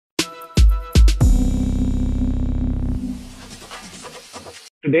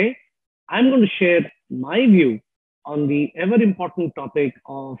Today, I'm going to share my view on the ever important topic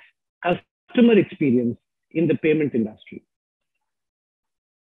of customer experience in the payment industry.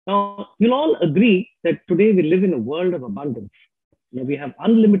 Now, you'll all agree that today we live in a world of abundance. We have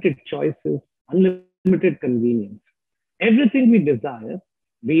unlimited choices, unlimited convenience. Everything we desire,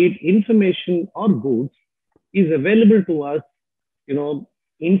 be it information or goods, is available to us, you know,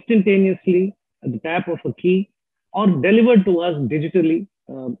 instantaneously at the tap of a key or delivered to us digitally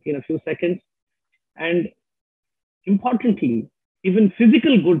in a few seconds. And importantly, even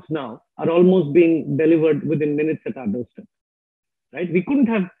physical goods now are almost being delivered within minutes at our doorstep, right? We couldn't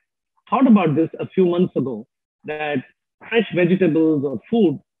have thought about this a few months ago that fresh vegetables or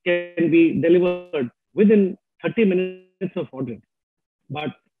food can be delivered within 30 minutes of ordering. But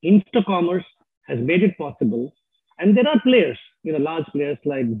Instacommerce has made it possible. And there are players, large players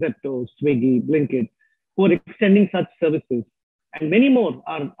like Zepto, Swiggy, Blinkit, who are extending such services. And many more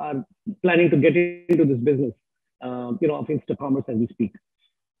are planning to get into this business, of Instacommerce as we speak.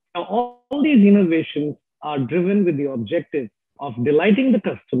 Now, all these innovations are driven with the objective of delighting the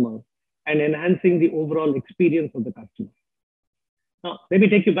customer and enhancing the overall experience of the customer. Now, let me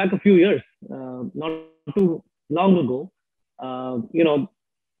take you back a few years, not too long ago.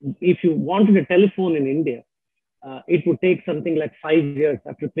 If you wanted a telephone in India, it would take something like 5 years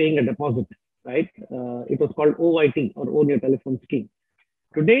after paying a deposit, right? It was called OYT, or Own Your Telephone Scheme.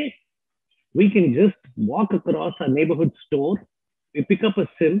 Today, we can just walk across our neighborhood store, we pick up a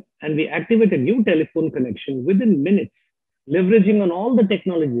SIM, and we activate a new telephone connection within minutes, leveraging on all the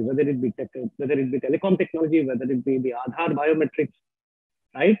technology, whether it be telecom technology, whether it be the Aadhaar biometrics,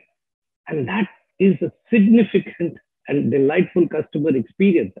 right? And that is a significant and delightful customer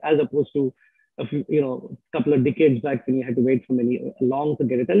experience as opposed to couple of decades back when you had to wait for long to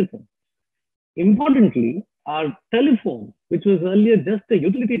get a telephone. Importantly, our telephone, which was earlier just a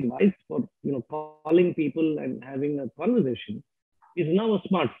utility device for calling people and having a conversation, is now a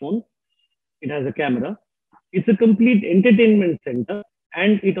smartphone. It has a camera. It's a complete entertainment center,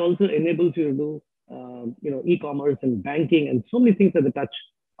 and it also enables you to do e-commerce and banking and so many things at the touch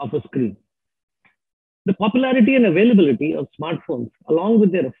of a screen. The popularity and availability of smartphones, along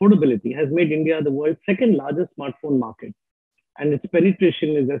with their affordability, has made India the world's second largest smartphone market, and its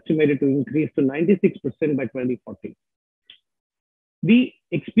penetration is estimated to increase to 96% by 2040. The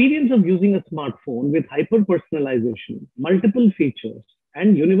experience of using a smartphone with hyper-personalization, multiple features,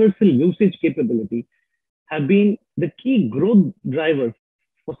 and universal usage capability have been the key growth drivers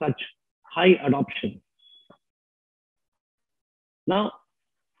for such high adoption. Now,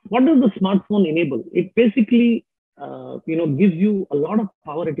 what does the smartphone enable? It basically, gives you a lot of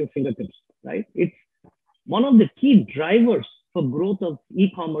power at your fingertips, right? It's one of the key drivers for growth of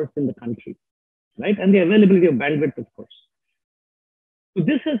e-commerce in the country, right? And the availability of bandwidth, of course. So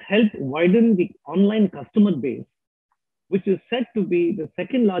this has helped widen the online customer base, which is set to be the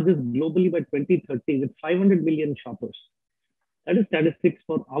second largest globally by 2030 with 500 million shoppers. That is statistics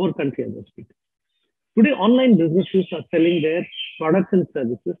for our country as I speak. Today, online businesses are selling their products and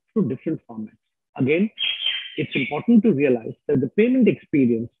services through different formats. Again, it's important to realize that the payment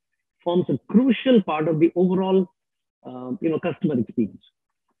experience forms a crucial part of the overall, customer experience.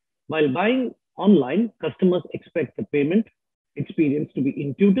 While buying online, customers expect the payment experience to be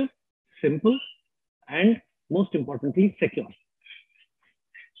intuitive, simple, and most importantly, secure.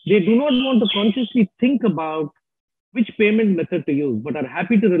 They do not want to consciously think about which payment method to use, but are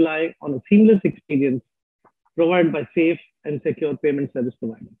happy to rely on a seamless experience provided by safe and secure payment service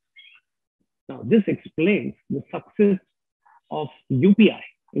providers. Now, this explains the success of UPI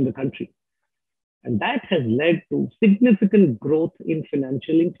in the country. And that has led to significant growth in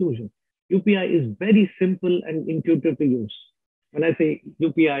financial inclusion. UPI is very simple and intuitive to use. When I say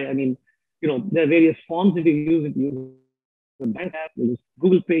UPI, I mean, there are various forms that you use. You use a bank app, you use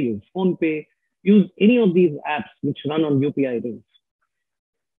Google Pay, use Phone Pay, use any of these apps which run on UPI rails.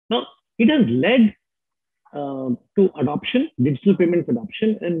 Now, it has led to adoption, digital payments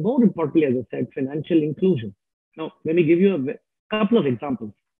adoption, and more importantly, as I said, financial inclusion. Now, let me give you a couple of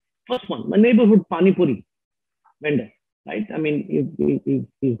examples. First one, my neighborhood Pani Puri vendor, right? I mean,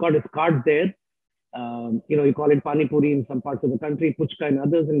 he's got his card there. You call it Pani Puri in some parts of the country, Puchka in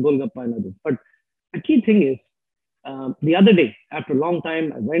others, and Golgappa in others. But the key thing is, the other day, after a long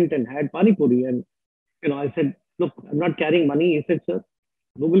time, I went and had Pani Puri, and I said, look, I'm not carrying money. He said, sir,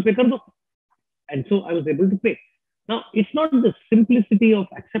 Google Pay kar do. And so I was able to pay. Now, it's not the simplicity of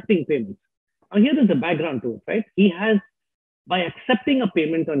accepting payments. Now, here is the background to it, right? He has, by accepting a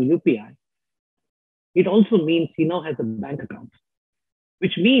payment on UPI, it also means he now has a bank account,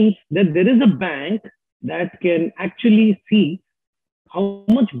 which means that there is a bank that can actually see how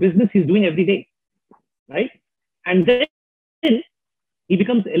much business he's doing every day, right? And then he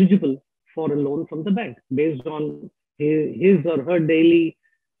becomes eligible for a loan from the bank based on his or her daily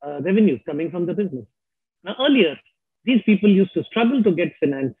revenues coming from the business. Now, earlier, these people used to struggle to get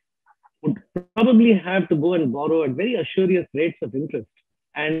finance, would probably have to go and borrow at very usurious rates of interest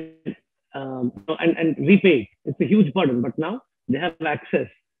and and repay. It's a huge burden, but now they have access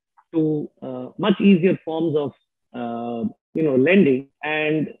to much easier forms of lending,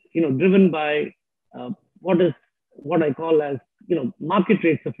 and driven by uh, what is what I call as market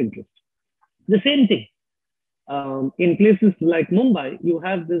rates of interest. The same thing in places like Mumbai, you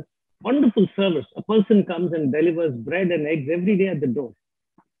have this wonderful service. A person comes and delivers bread and eggs every day at the door.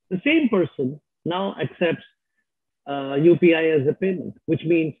 The same person now accepts UPI as a payment, which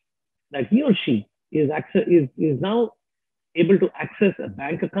means that he or she is now able to access a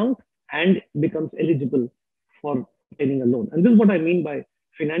bank account and becomes eligible for obtaining a loan. And this is what I mean by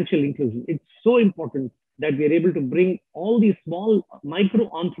financial inclusion. It's so important that we are able to bring all these small micro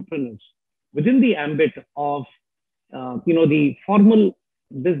entrepreneurs within the ambit of the formal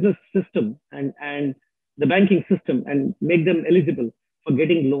business system and the banking system, and make them eligible for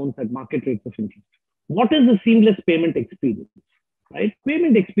getting loans at market rates of interest. What is the seamless payment experience? Right?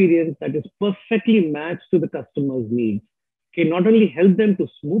 Payment experience that is perfectly matched to the customer's needs can not only help them to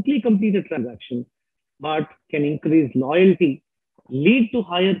smoothly complete a transaction, but can increase loyalty, lead to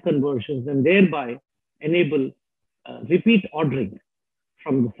higher conversions, and thereby enable repeat ordering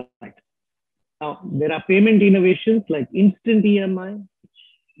from the site. Now, there are payment innovations like instant EMI,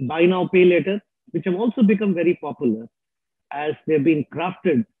 buy now, pay later, which have also become very popular as they've been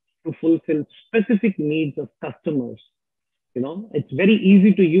crafted to fulfill specific needs of customers. It's very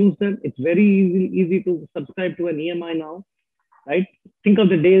easy to use them. It's very easy to subscribe to an EMI now, right? Think of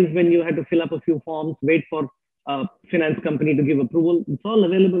the days when you had to fill up a few forms, wait for a finance company to give approval. It's all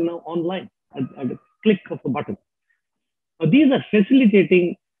available now online at a click of a button. So these are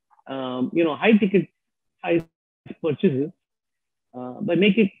facilitating, high ticket size purchases by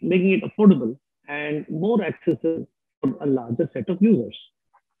making it affordable and more accessible for a larger set of users.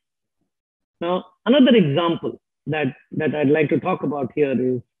 Now, another example that I'd like to talk about here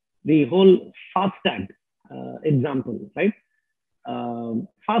is the whole FASTag example, right?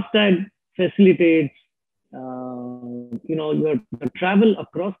 FASTag facilitates, your travel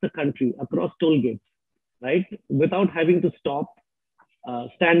across the country, across toll gates, right? Without having to stop,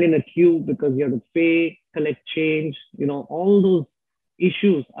 stand in a queue because you have to pay, collect change. All those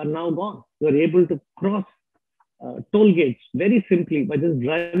issues are now gone. You are able to cross toll gates very simply by just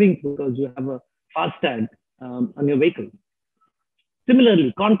driving through because you have a FASTag on your vehicle.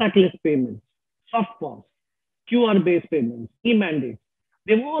 Similarly, contactless payments, soft POS, QR-based payments, e-mandates,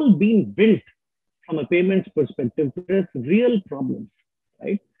 they've all been built from a payments perspective to address real problems,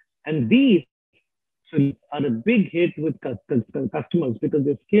 right? And these are a big hit with customers because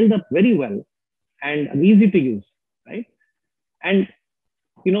they've scaled up very well and are easy to use, right? And,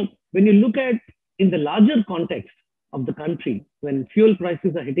 when you look at in the larger context of the country, when fuel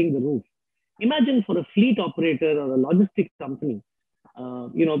prices are hitting the roof, imagine for a fleet operator or a logistics company,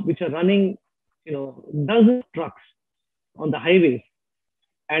 which are running, dozens of trucks on the highways.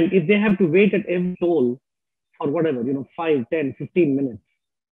 And if they have to wait at every toll for whatever, 5, 10, 15 minutes,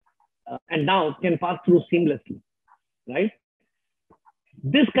 and now can pass through seamlessly, right?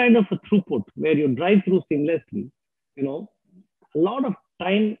 This kind of a throughput where you drive through seamlessly, a lot of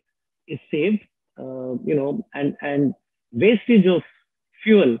time is saved, and wastage of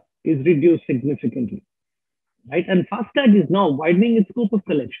fuel is reduced significantly, right? And FASTag is now widening its scope of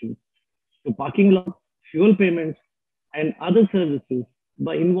collection to parking lots, fuel payments, and other services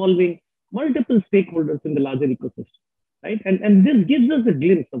by involving multiple stakeholders in the larger ecosystem, right? And this gives us a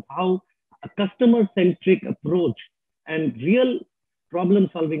glimpse of how a customer-centric approach and real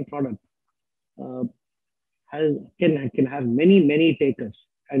problem-solving product uh, can have many takers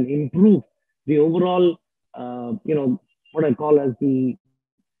and improve the overall, what I call as the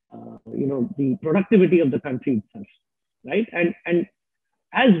productivity of the country itself, right? And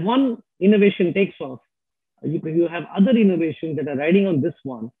as one innovation takes off, you have other innovations that are riding on this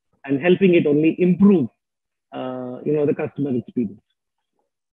one and helping it only improve, the customer experience.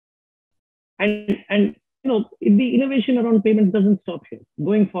 And the innovation around payments doesn't stop here.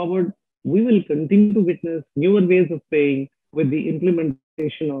 Going forward, we will continue to witness newer ways of paying with the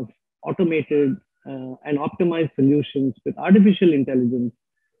implementation of automated and optimized solutions with artificial intelligence,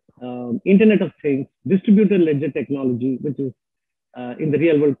 Internet of Things, distributed ledger technology, which is in the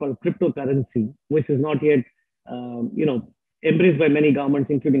real world called cryptocurrency, which is not yet, embraced by many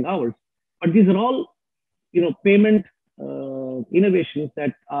governments, including ours. But these are all, payment innovations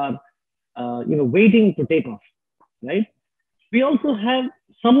that are waiting to take off, right? We also have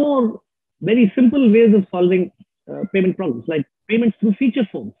some more very simple ways of solving payment problems, like payments through feature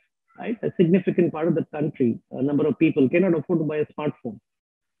phones, right? A significant part of the country, a number of people cannot afford to buy a smartphone.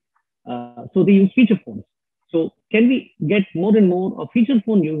 So they use feature phones. So can we get more and more of feature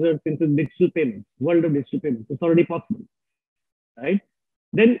phone users into digital payments, world of digital payments? It's already possible, right?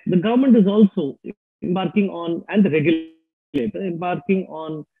 Then the government is also embarking on, and the regulator embarking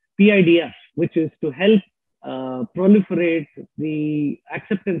on PIDF, which is to help proliferate the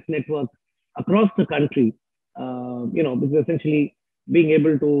acceptance network across the country. Which is essentially being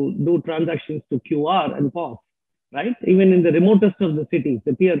able to do transactions to QR and POS, right? Even in the remotest of the cities,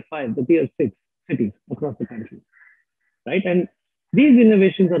 the tier 5, the tier 6 cities across the country, right? And these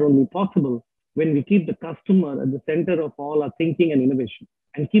innovations are only possible when we keep the customer at the center of all our thinking and innovation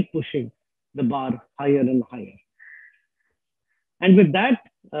and keep pushing the bar higher and higher. And with that,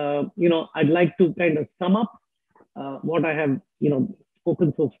 I'd like to kind of sum up what I have,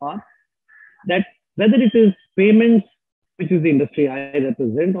 spoken so far, that whether it is payments, which is the industry I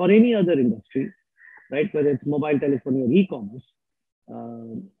represent, or any other industry, right? Whether it's mobile telephony or e-commerce,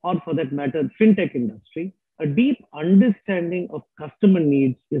 or for that matter, fintech industry, a deep understanding of customer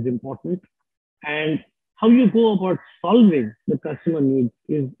needs is important. And how you go about solving the customer needs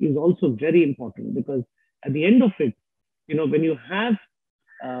is also very important, because at the end of it, when you have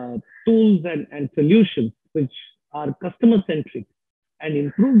tools and solutions which are customer-centric and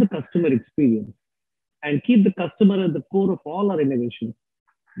improve the customer experience and keep the customer at the core of all our innovations,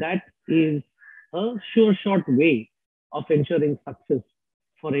 that is a sure shot way of ensuring success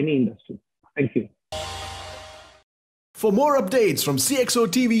for any industry. Thank you. For more updates from CXO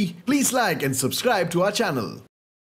TV, please like and subscribe to our channel.